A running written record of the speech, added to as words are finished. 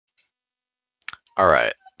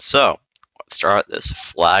Alright, so let's start this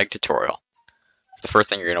flag tutorial. The first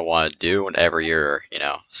thing you're going to want to do whenever you're,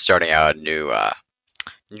 starting out a new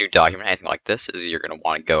document, anything like this, is you're going to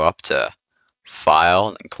want to go up to File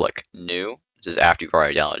and then click New. This is after you've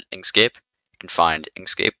already downloaded Inkscape. You can find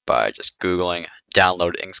Inkscape by just Googling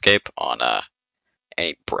download Inkscape on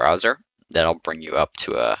any browser. That'll bring you up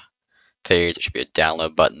to a page. There should be a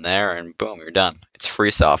download button there, and boom, you're done. It's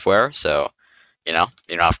free software, so you don't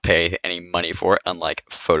have to pay any money for it, unlike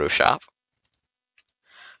Photoshop.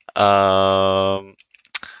 But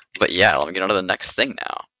yeah, let me get on to the next thing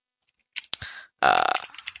now.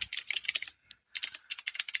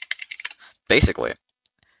 Basically,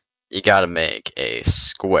 you gotta make a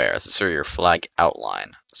square. This is sort of your flag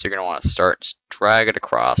outline. So you're gonna want to start, just drag it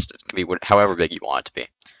across. It can be however big you want it to be.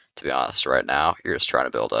 To be honest, right now, you're just trying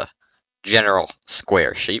to build a general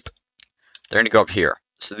square shape. They're gonna go up here.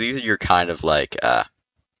 So these are your kind of like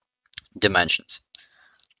dimensions.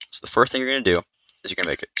 So the first thing you're gonna do is you're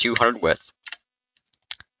gonna make it 200 width,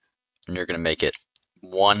 and you're gonna make it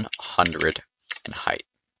 100 in height.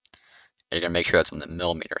 And you're gonna make sure that's in the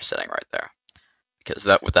millimeter setting right there, because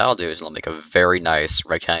what that'll do is it'll make a very nice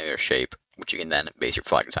rectangular shape, which you can then base your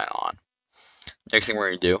flag design on. Next thing we're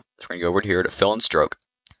gonna do is we're gonna go over here to fill and stroke.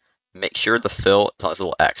 Make sure the fill is on this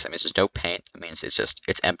little X. That means there's no paint. That means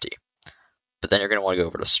it's empty. But then you're gonna want to go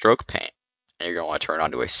over to stroke paint, and you're gonna want to turn it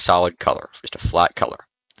on to a solid color, just a flat color.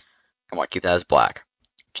 I want to keep that as black,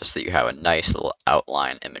 just so that you have a nice little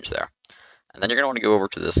outline image there. And then you're going to want to go over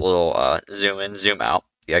to this little zoom in, zoom out.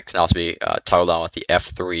 That can also be toggled on with the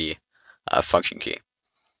F3 function key.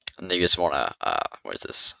 And then you just want to, what is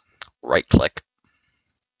this? Right click,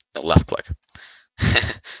 no, left click.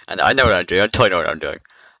 And I know what I'm doing. I totally know what I'm doing.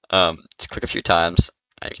 Just click a few times,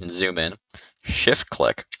 and you can zoom in. Shift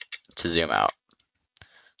click to zoom out.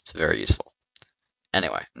 It's very useful.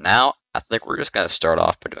 Anyway, now I think we're just going to start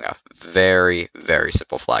off by doing a very, very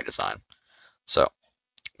simple flag design. So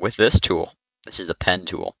with this tool, this is the pen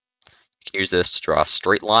tool. You can use this to draw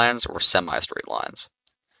straight lines or semi-straight lines.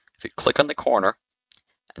 If you click on the corner,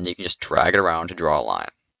 and you can just drag it around to draw a line.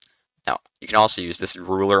 Now, you can also use this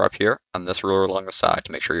ruler up here and this ruler along the side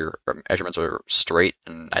to make sure your measurements are straight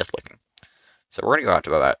and nice looking. So we're going to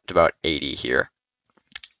go out to about 80 here.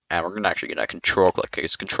 And we're actually going to control click,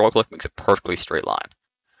 because control click makes a perfectly straight line.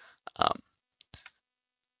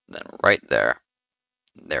 Then right there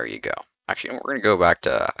you go. Actually, we're going to go back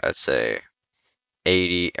to, I'd say,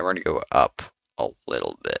 80, and we're going to go up a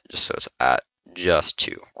little bit, just so it's at just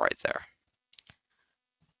 2 right there.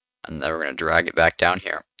 And then we're going to drag it back down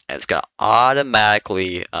here, and it's going to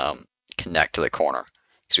automatically connect to the corner,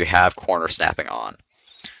 because we have corner snapping on.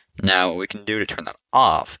 Now, what we can do to turn that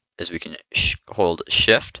off is we can hold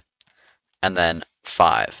Shift and then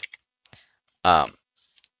 5.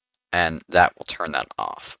 And that will turn that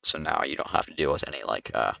off. So now you don't have to deal with any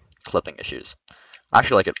clipping issues. I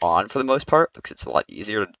actually like it on for the most part because it's a lot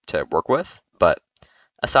easier to work with. But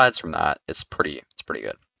aside from that, it's pretty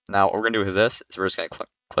good. Now what we're gonna do with this is we're just gonna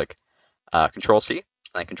click Control C and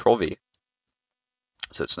then Control V,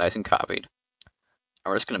 so it's nice and copied. And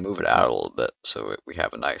we're just gonna move it out a little bit so we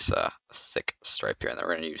have a nice thick stripe here. And then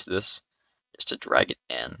we're gonna use this just to drag it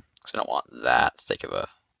in, because we don't want that thick of a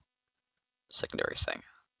secondary thing.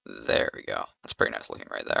 There we go. That's pretty nice looking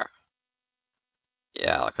right there.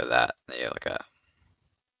 Yeah, look at that. Yeah,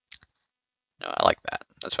 I like that.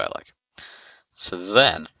 That's what I like. So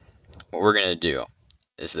then, what we're gonna do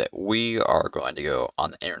is that we are going to go on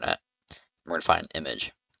the internet. We're gonna find an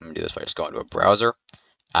image. I'm gonna do this by just going to a browser.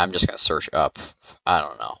 I'm just gonna search up, I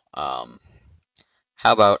don't know,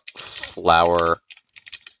 how about flower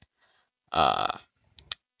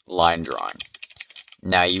line drawing.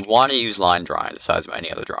 Now you want to use line drawings besides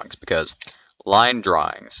any other drawings, because line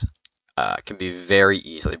drawings can be very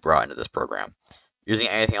easily brought into this program. Using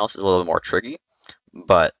anything else is a little more tricky,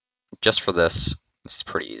 but just for this is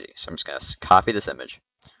pretty easy. So I'm just going to copy this image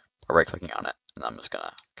by right-clicking on it, and I'm just going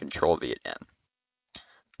to Control V it in.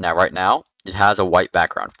 Now right now, it has a white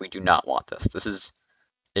background. We do not want this.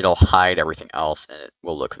 It'll hide everything else, and it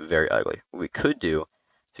will look very ugly. What we could do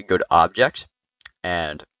is we go to Object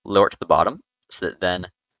and lower it to the bottom, so that then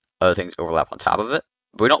other things overlap on top of it.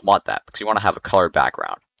 But we don't want that, because we want to have a colored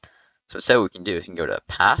background. So instead what we can do is we can go to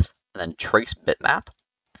Path, and then Trace Bitmap,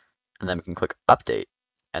 and then we can click Update,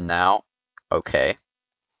 and now OK.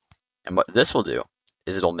 And what this will do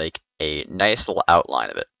is it'll make a nice little outline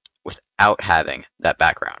of it without having that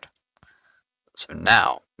background. So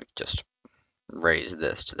now we just raise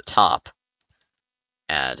this to the top,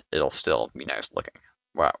 and it'll still be nice looking.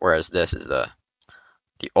 Whereas this is the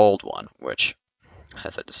old one, which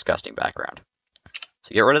has a disgusting background.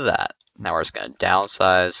 So get rid of that, Now we're just going to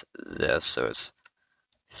downsize this so it's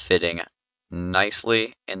fitting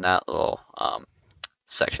nicely in that little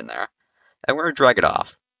section there. And we're going to drag it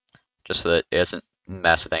off just so that it doesn't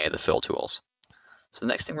mess with any of the fill tools. So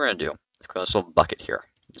the next thing we're going to do is click on this little bucket here.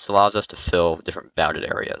 This allows us to fill different bounded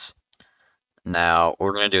areas. Now what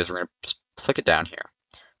we're going to do is we're going to just click it down here.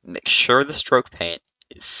 Make sure the stroke paint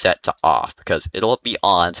is set to off because it'll be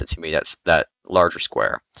on since you made that larger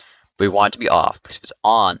square. But we want it to be off because if it's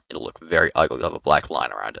on, it'll look very ugly. You'll have a black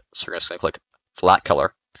line around it. So we're just going to click flat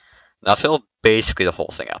color. Now fill basically the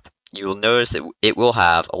whole thing up. You will notice that it will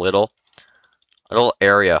have a little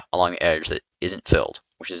area along the edge that isn't filled,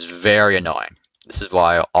 which is very annoying. This is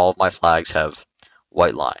why all of my flags have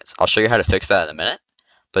white lines. I'll show you how to fix that in a minute,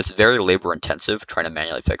 but it's very labor intensive trying to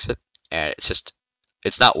manually fix it, and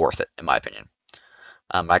it's not worth it in my opinion.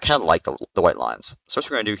 I kind of like the white lines. So what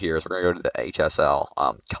we're going to do here is we're going to go to the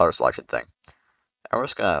HSL color selection thing, and we're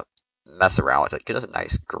just going to mess around with it. Get us a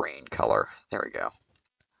nice green color. There we go.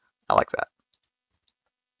 I like that.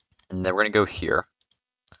 And then we're going to go here,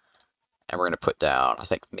 and we're going to put down, I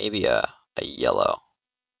think, maybe a yellow.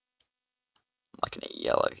 I'm liking a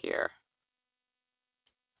yellow here.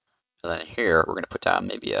 And then here, we're going to put down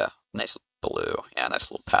maybe a nice blue. Yeah, a nice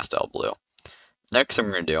little pastel blue. Next thing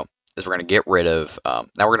we're going to do is we're going to get rid of, now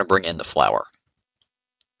we're going to bring in the flower.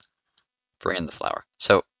 Bring in the flower.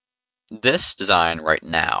 So this design right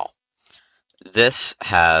now, this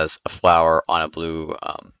has a flower on a blue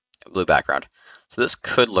background. So this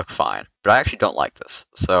could look fine, but I actually don't like this.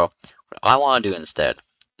 So what I want to do instead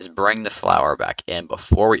is bring the flower back in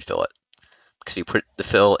before we fill it. Because if you put the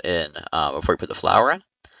fill in before you put the flower in,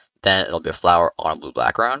 then it'll be a flower on a blue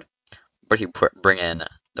background. But if you bring in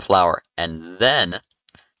the flower and then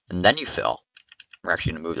you fill, we're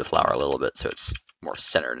actually going to move the flower a little bit so it's more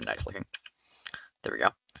centered and nice looking. There we go.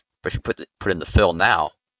 But if you put in the fill now,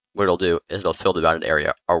 what it'll do is it'll fill the bounded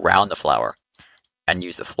area around the flower and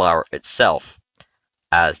use the flower itself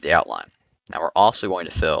as the outline. Now we're also going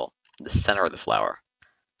to fill the center of the flower.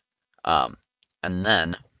 And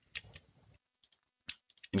then,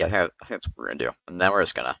 yeah, I think that's what we're going to do. And then we're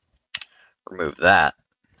just going to remove that.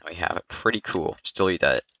 We have it pretty cool. Still use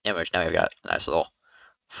that image. Now we've got a nice little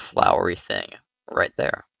flowery thing right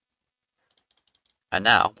there. And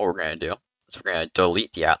now what we're going to do is we're going to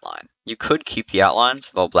delete the outline. You could keep the outlines,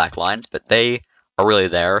 the little black lines, but they are really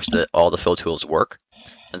there so that all the fill tools work,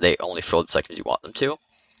 and they only fill the sections you want them to.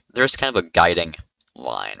 There's kind of a guiding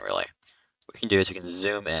line, really. What we can do is we can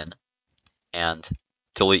zoom in and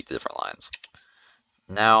delete the different lines.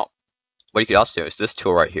 Now, what you could also do is this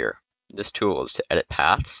tool right here. This tool is to edit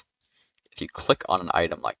paths. If you click on an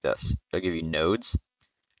item like this, it'll give you nodes.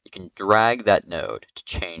 You can drag that node to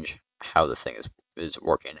change how the thing is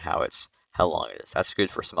working, how long it is. That's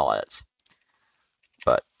good for small edits.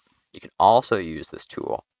 But you can also use this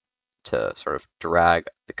tool to sort of drag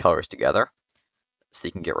the colors together so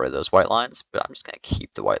you can get rid of those white lines. But I'm just going to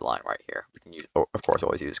keep the white line right here. We can use, of course,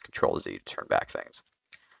 always use Control-Z to turn back things.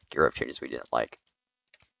 Get rid of changes we didn't like.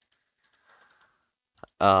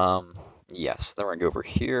 Yes, then we're going to go over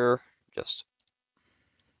here, just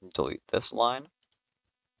delete this line,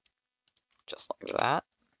 just like that.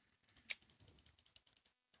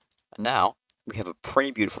 And now we have a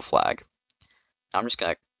pretty beautiful flag. I'm just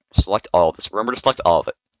going to select all of this. Remember to select all of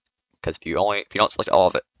it, because if you don't select all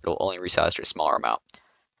of it, it'll only resize to a smaller amount.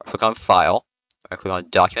 I'll click on File. I'm going to click on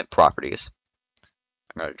Document Properties.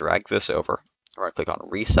 I'm going to drag this over. I'm going to click on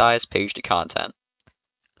Resize Page to Content,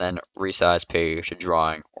 then Resize Page to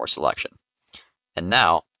Drawing or Selection. And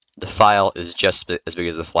now the file is just as big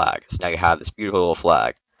as the flag. So now you have this beautiful little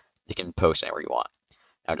flag you can post anywhere you want.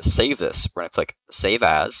 Now to save this, we're going to click Save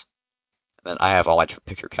As. And then I have all my different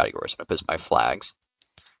picture categories. I'm going to put my flags.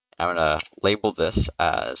 I'm going to label this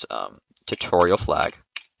as tutorial flag.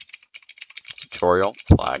 Tutorial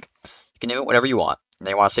flag. You can name it whatever you want. And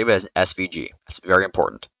then you want to save it as an SVG. That's very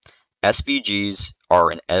important. SVGs are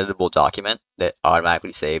an editable document that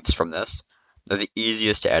automatically saves from this. They're the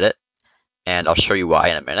easiest to edit, and I'll show you why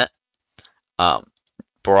in a minute. But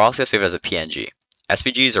we're also going to save it as a PNG.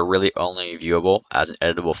 SVGs are really only viewable as an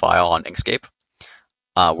editable file on Inkscape,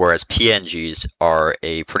 whereas PNGs are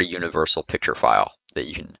a pretty universal picture file that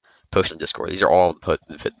you can post on Discord. These are all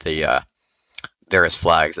the various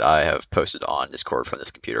flags I have posted on Discord from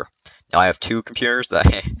this computer. Now I have two computers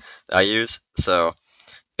that I use, so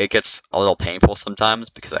it gets a little painful sometimes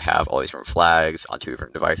because I have all these different flags on two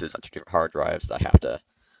different devices, on two different hard drives that I have to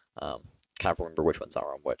kind of remember which ones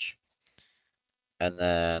are on which. And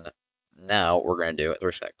then now what we're going to do,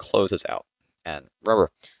 we're just going to close this out. And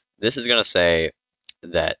remember, this is going to say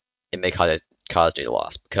that it may cause data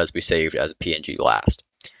loss because we saved as a PNG last.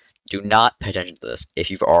 Do not pay attention to this if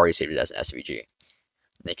you've already saved it as an SVG.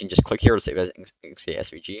 And you can just click here to save it as an Inkscape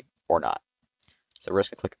SVG or not. So we're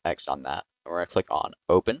just going to click X on that. And we're going to click on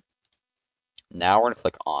Open. Now we're going to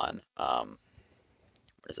click on, what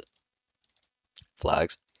is it?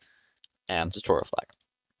 Flags and tutorial flag,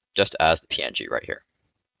 just as the PNG right here.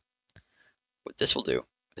 What this will do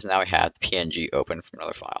is now we have the PNG open from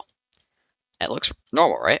another file. And it looks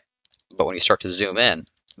normal, right? But when you start to zoom in,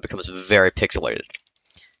 it becomes very pixelated.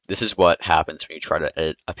 This is what happens when you try to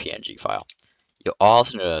edit a PNG file. You'll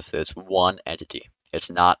also notice that it's one entity.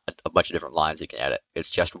 It's not a bunch of different lines you can edit.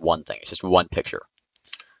 It's just one thing. It's just one picture.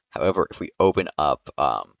 However, if we open up,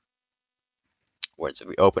 if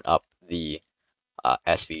we open up the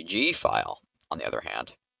SVG file, on the other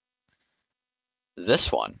hand,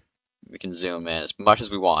 this one, we can zoom in as much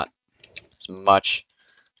as we want, and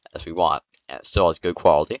it still has good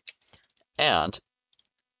quality, and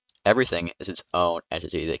everything is its own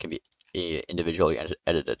entity that can be individually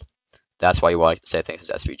edited. That's why you want to say things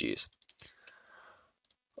as SVGs.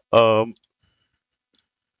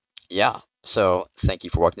 Yeah, so thank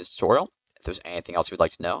you for watching this tutorial. If there's anything else you'd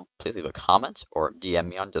like to know, please leave a comment or DM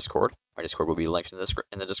me on Discord. My Discord will be linked in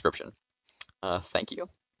the description. Thank you,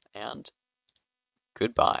 and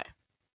goodbye.